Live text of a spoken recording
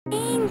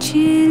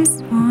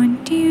Angels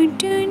want you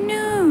to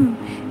know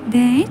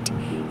that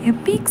a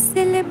big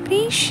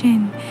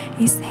celebration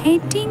is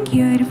heading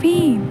your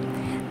way.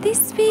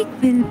 This week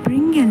will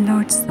bring a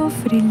lots of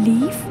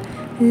relief,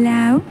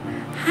 love,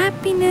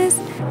 happiness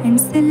and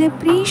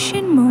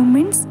celebration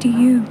moments to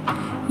you.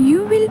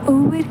 You will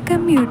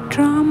overcome your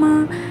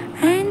trauma,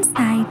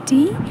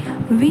 anxiety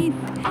with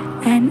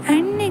an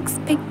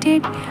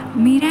unexpected,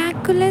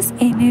 miraculous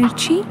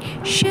energy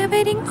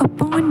showering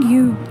upon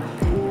you.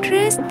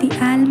 Trust the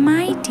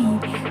Almighty.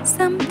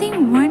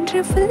 Something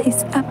wonderful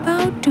is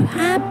about to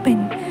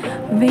happen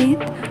with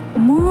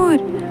more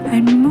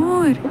and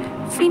more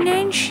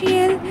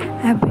financial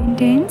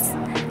abundance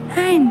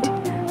and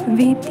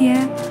with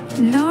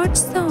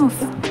lots of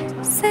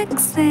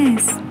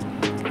success.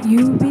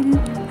 You will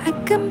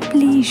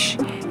accomplish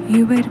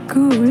your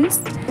goals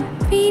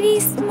very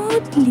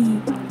smoothly.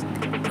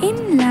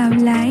 In love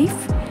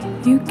life,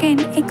 you can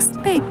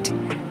expect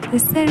the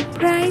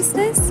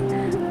surprises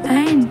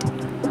and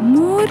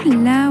more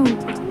love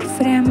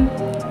from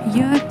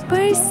your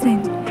person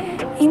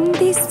in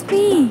this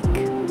week.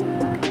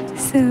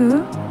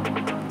 So,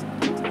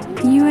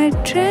 your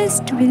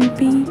trust will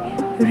be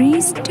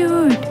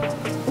restored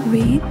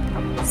with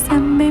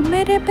some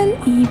memorable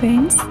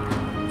events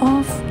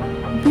of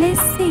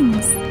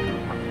blessings.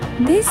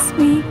 This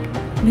week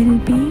will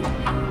be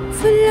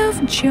full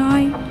of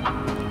joy,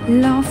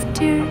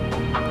 laughter,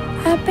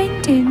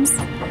 abundance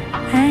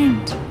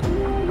and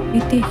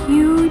with a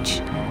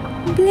huge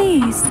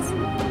bliss.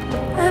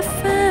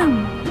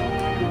 Affirm.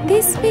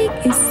 This week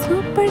is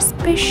super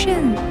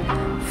special,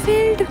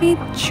 filled with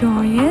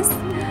joyous,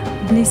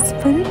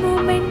 blissful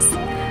moments,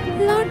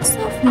 lots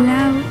of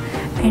love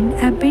and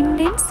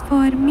abundance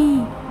for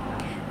me.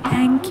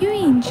 Thank you,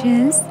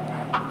 angels.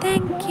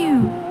 Thank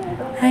you.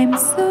 I am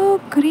so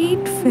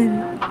grateful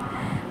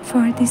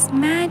for this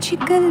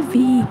magical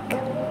week.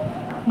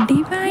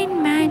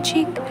 Divine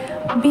magic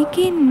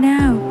begin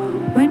now.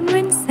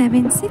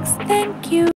 1176. Thank you.